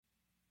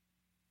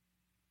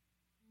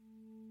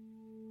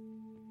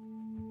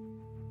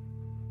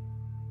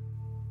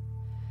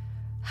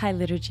Hi,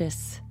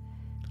 liturgists.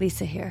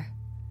 Lisa here.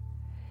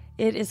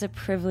 It is a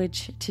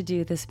privilege to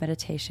do this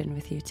meditation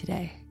with you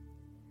today.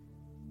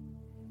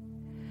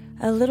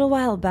 A little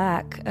while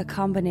back, a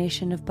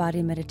combination of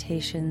body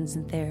meditations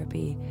and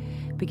therapy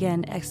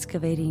began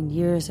excavating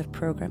years of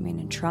programming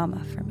and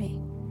trauma for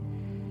me.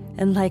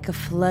 And like a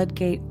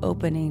floodgate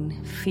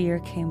opening, fear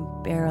came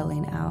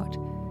barreling out.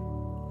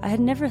 I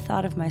had never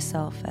thought of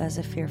myself as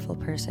a fearful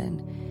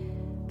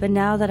person, but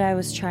now that I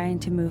was trying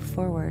to move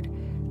forward,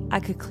 I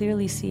could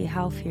clearly see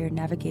how fear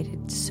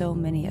navigated so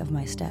many of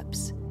my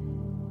steps.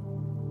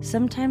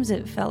 Sometimes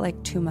it felt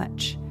like too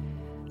much.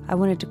 I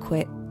wanted to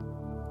quit.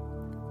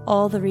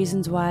 All the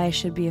reasons why I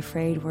should be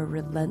afraid were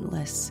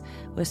relentless,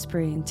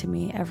 whispering to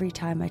me every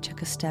time I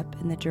took a step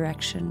in the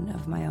direction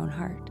of my own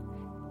heart.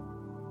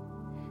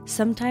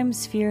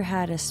 Sometimes fear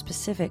had a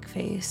specific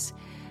face,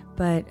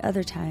 but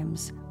other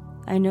times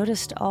I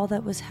noticed all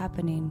that was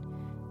happening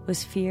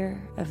was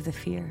fear of the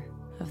fear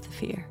of the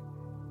fear.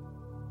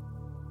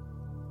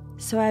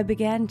 So I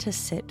began to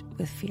sit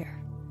with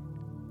fear.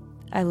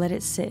 I let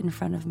it sit in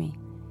front of me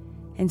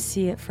and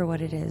see it for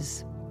what it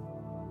is.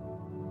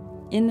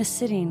 In the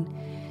sitting,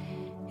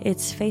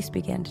 its face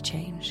began to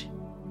change,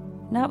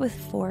 not with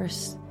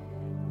force,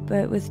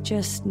 but with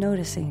just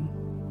noticing,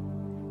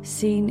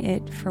 seeing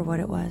it for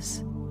what it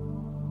was.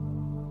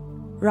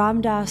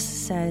 Ram Dass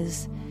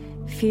says,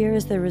 fear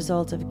is the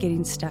result of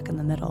getting stuck in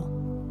the middle,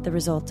 the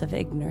result of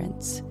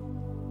ignorance.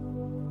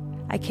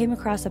 I came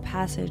across a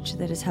passage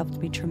that has helped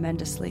me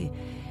tremendously.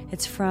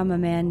 It's from a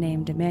man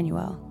named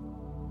Emmanuel.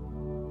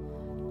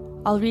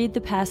 I'll read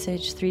the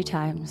passage 3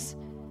 times,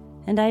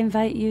 and I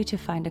invite you to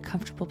find a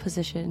comfortable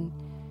position.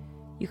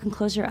 You can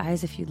close your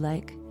eyes if you'd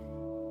like.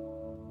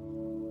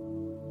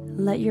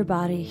 Let your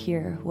body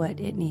hear what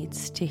it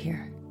needs to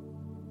hear.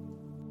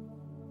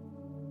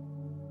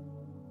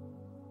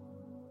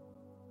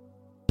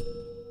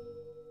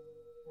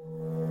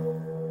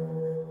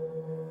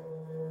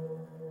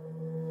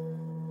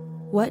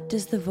 What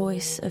does the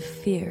voice of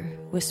fear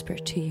whisper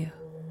to you?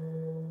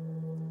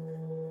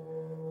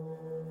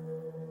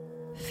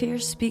 Fear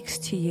speaks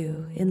to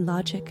you in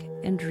logic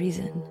and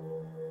reason.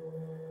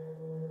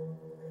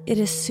 It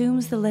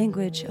assumes the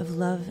language of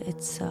love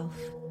itself.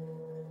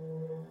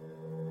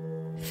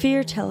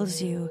 Fear tells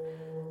you,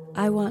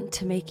 I want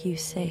to make you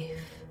safe.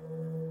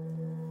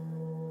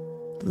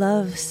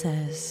 Love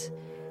says,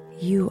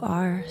 you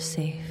are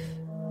safe.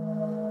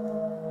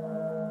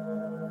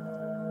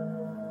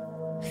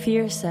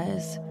 Fear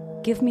says,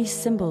 give me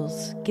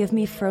symbols, give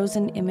me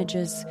frozen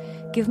images,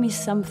 give me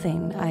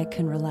something I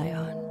can rely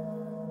on.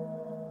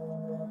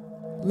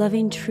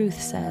 Loving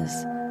truth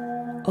says,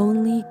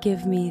 only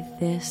give me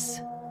this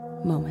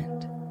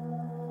moment.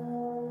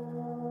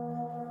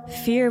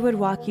 Fear would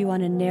walk you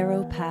on a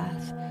narrow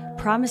path,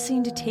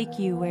 promising to take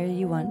you where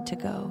you want to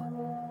go.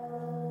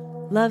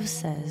 Love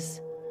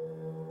says,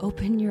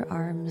 open your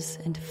arms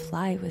and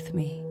fly with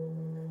me.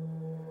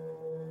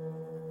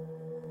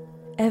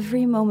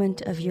 Every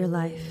moment of your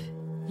life,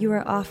 you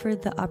are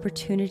offered the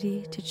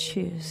opportunity to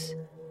choose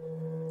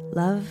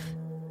love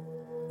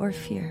or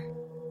fear,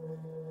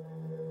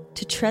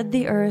 to tread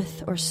the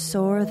earth or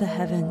soar the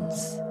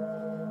heavens.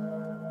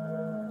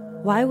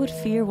 Why would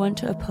fear want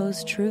to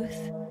oppose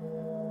truth?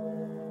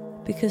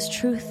 Because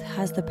truth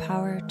has the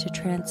power to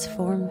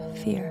transform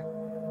fear.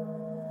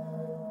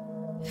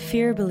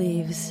 Fear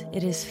believes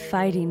it is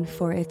fighting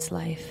for its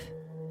life.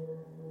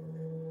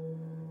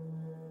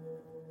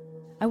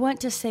 I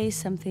want to say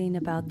something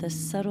about the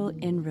subtle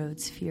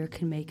inroads fear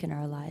can make in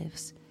our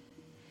lives.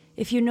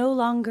 If you no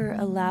longer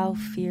allow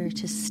fear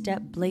to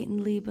step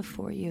blatantly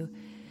before you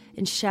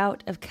and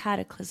shout of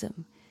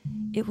cataclysm,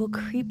 it will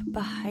creep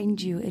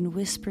behind you and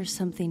whisper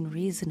something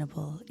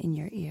reasonable in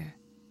your ear.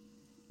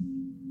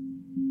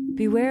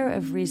 Beware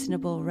of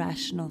reasonable,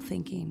 rational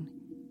thinking,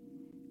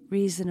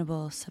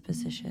 reasonable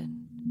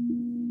supposition.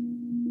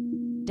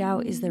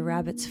 Doubt is the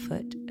rabbit's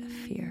foot of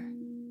fear.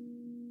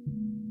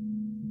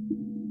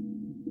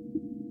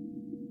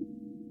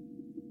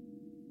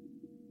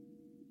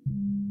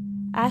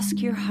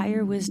 Ask your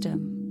higher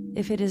wisdom.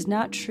 If it is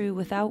not true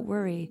without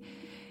worry,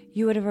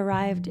 you would have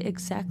arrived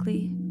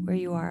exactly where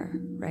you are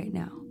right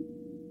now,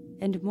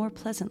 and more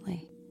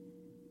pleasantly.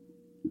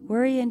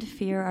 Worry and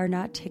fear are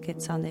not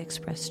tickets on the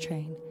express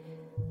train.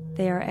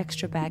 They are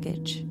extra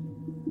baggage.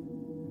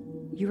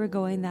 You are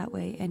going that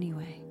way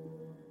anyway.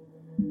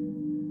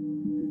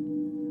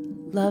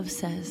 Love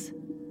says,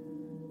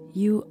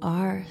 you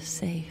are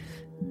safe.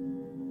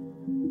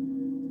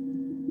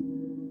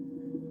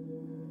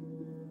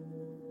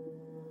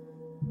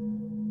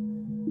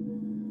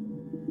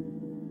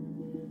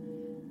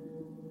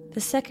 The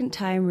second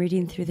time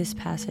reading through this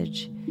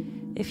passage,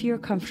 if you're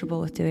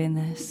comfortable with doing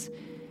this,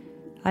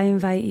 I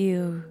invite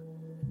you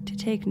to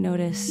take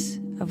notice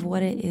of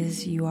what it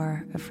is you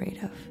are afraid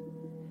of.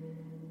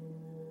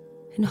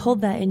 And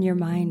hold that in your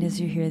mind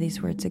as you hear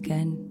these words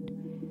again.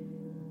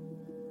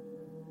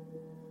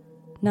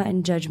 Not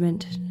in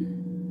judgment,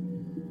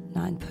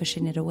 not in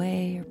pushing it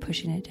away or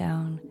pushing it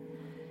down,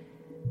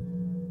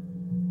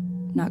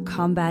 not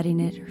combating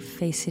it or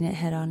facing it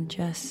head on,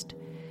 just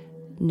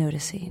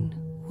noticing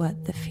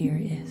what the fear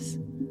is.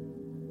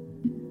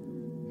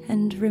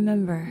 And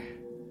remember,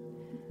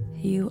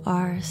 you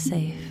are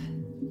safe.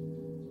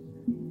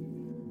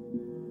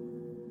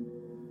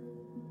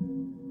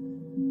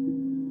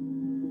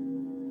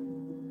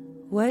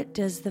 What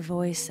does the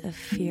voice of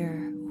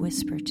fear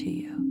whisper to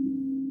you?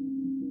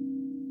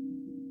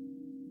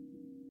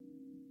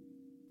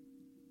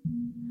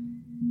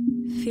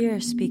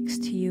 Fear speaks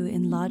to you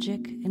in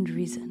logic and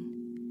reason.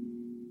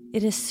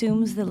 It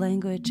assumes the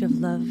language of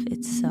love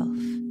itself.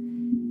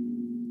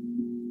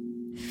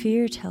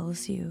 Fear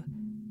tells you,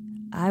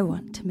 I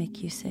want to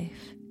make you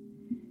safe.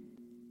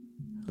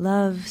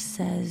 Love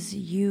says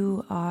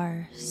you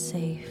are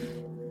safe.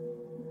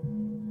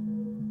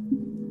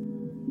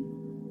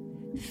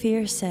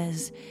 Fear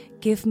says,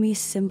 give me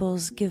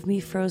symbols, give me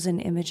frozen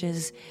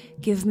images,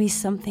 give me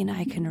something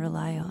I can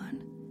rely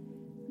on.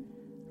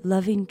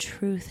 Loving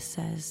truth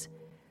says,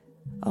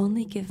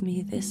 only give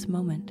me this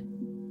moment.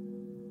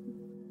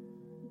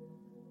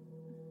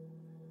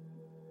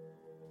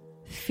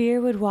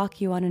 Fear would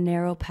walk you on a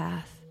narrow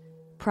path,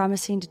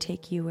 promising to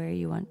take you where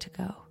you want to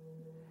go.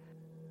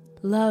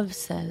 Love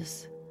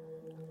says,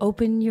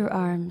 open your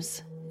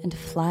arms and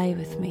fly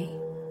with me.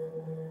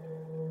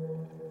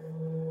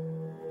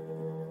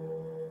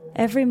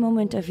 Every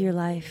moment of your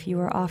life, you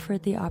are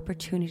offered the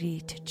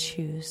opportunity to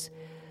choose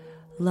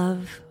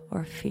love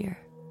or fear,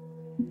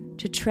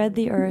 to tread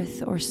the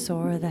earth or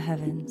soar the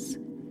heavens.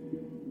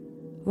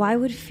 Why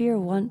would fear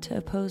want to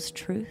oppose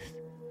truth?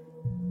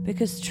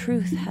 Because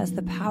truth has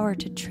the power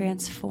to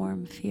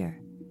transform fear.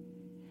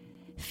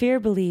 Fear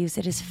believes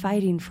it is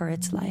fighting for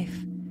its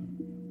life.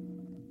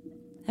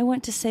 I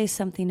want to say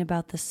something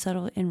about the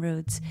subtle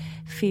inroads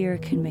fear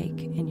can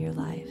make in your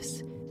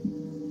lives.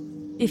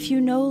 If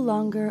you no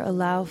longer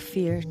allow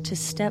fear to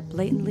step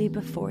blatantly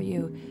before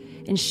you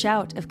and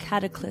shout of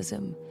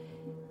cataclysm,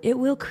 it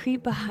will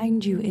creep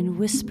behind you and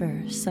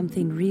whisper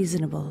something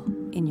reasonable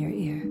in your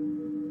ear.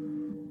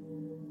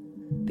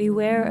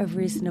 Beware of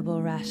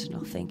reasonable,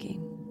 rational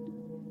thinking,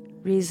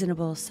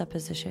 reasonable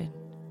supposition.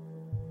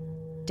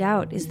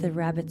 Doubt is the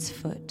rabbit's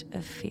foot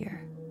of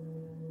fear.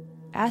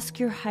 Ask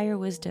your higher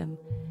wisdom.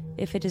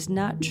 If it is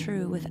not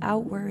true,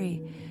 without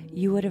worry,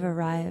 you would have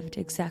arrived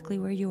exactly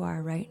where you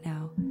are right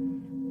now,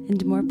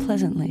 and more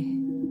pleasantly.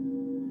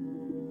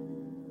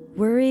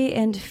 Worry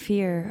and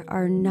fear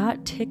are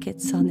not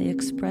tickets on the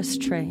express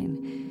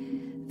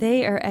train.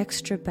 They are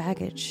extra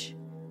baggage.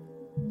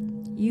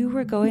 You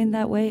were going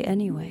that way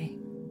anyway.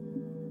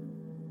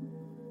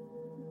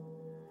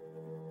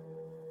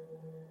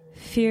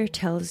 Fear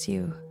tells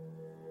you,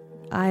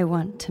 I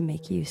want to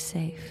make you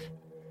safe.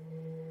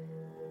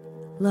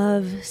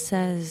 Love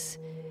says,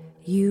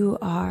 you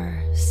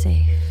are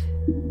safe.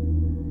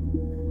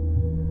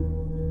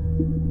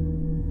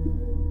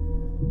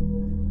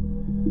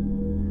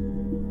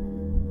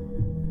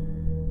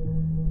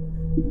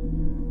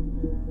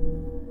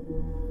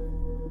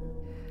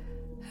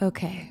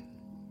 Okay,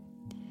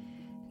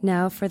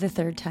 now for the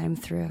third time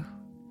through.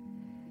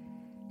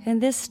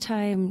 And this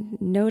time,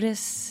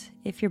 notice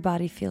if your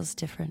body feels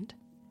different.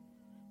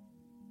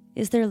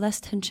 Is there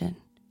less tension?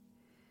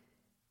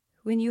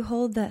 When you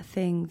hold that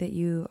thing that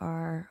you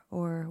are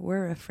or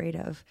were afraid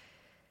of,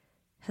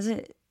 has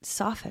it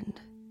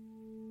softened?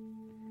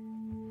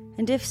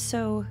 And if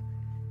so,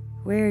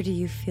 where do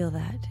you feel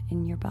that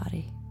in your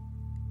body?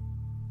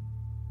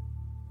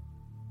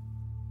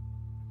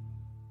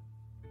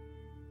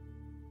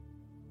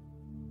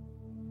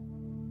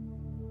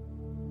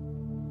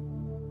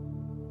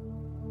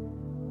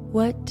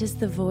 What does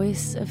the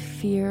voice of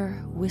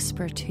fear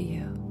whisper to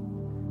you?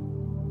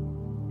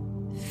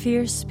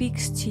 Fear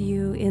speaks to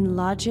you in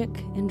logic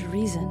and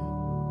reason.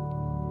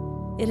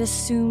 It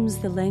assumes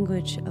the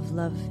language of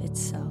love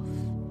itself.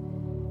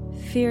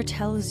 Fear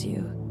tells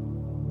you,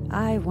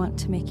 I want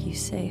to make you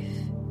safe.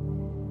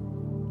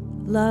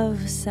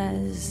 Love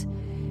says,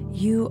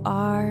 you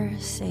are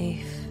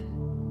safe.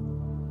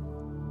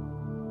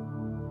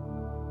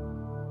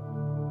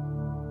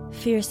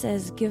 Fear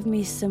says, give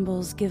me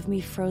symbols, give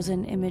me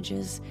frozen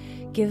images,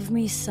 give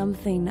me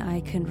something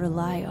I can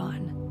rely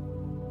on.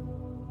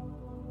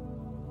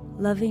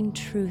 Loving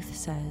truth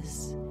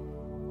says,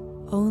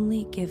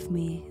 only give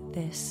me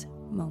this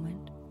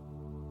moment.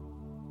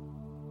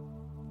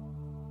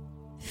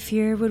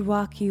 Fear would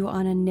walk you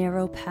on a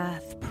narrow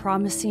path,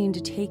 promising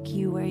to take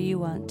you where you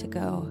want to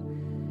go.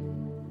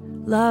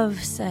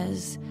 Love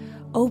says,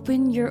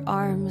 open your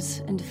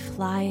arms and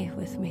fly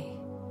with me.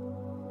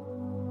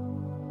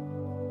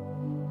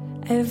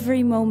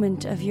 Every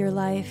moment of your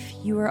life,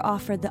 you are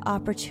offered the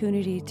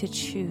opportunity to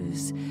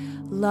choose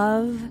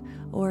love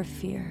or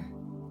fear,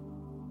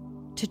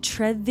 to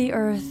tread the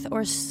earth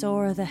or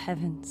soar the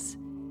heavens.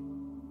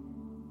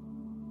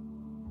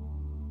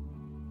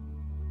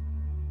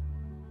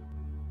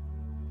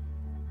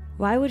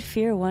 Why would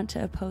fear want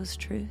to oppose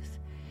truth?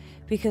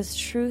 Because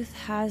truth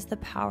has the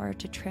power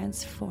to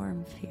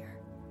transform fear.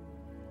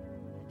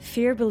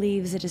 Fear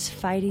believes it is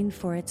fighting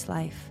for its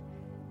life.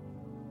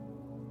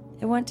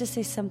 I want to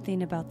say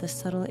something about the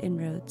subtle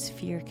inroads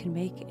fear can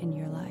make in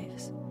your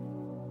lives.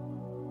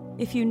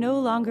 If you no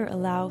longer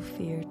allow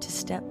fear to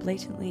step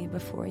blatantly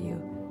before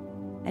you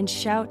and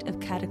shout of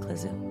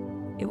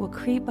cataclysm, it will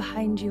creep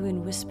behind you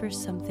and whisper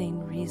something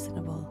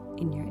reasonable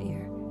in your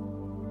ear.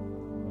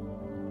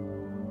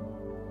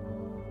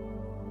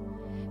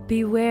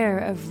 Beware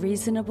of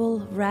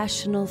reasonable,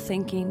 rational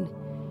thinking,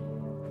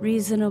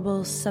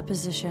 reasonable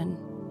supposition.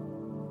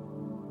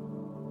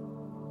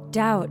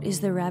 Doubt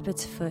is the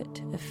rabbit's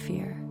foot of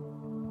fear.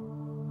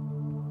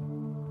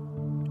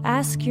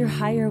 Ask your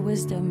higher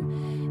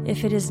wisdom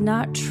if it is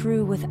not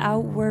true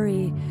without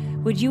worry.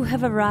 Would you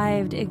have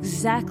arrived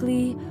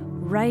exactly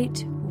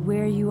right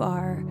where you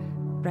are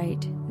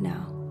right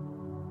now?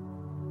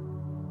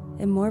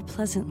 And more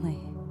pleasantly.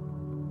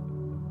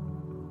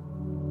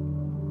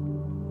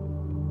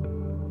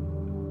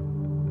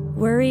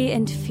 Worry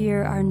and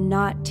fear are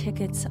not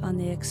tickets on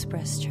the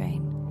express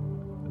train.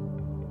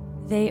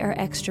 They are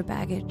extra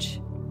baggage.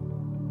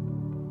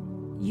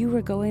 You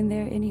were going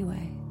there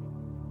anyway.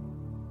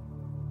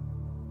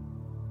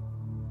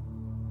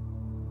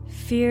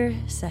 Fear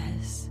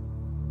says,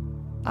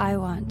 I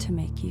want to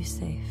make you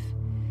safe.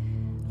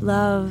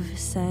 Love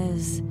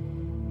says,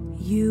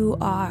 you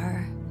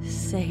are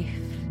safe.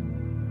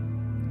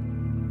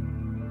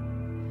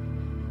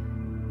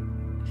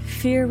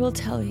 Fear will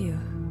tell you,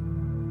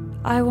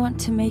 I want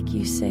to make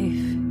you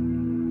safe.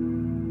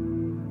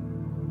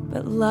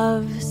 But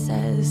love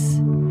says,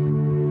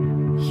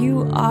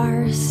 you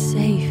are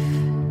safe.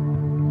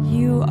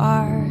 You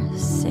are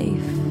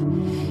safe.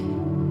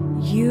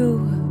 You,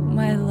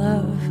 my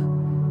love,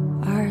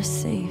 are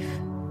safe.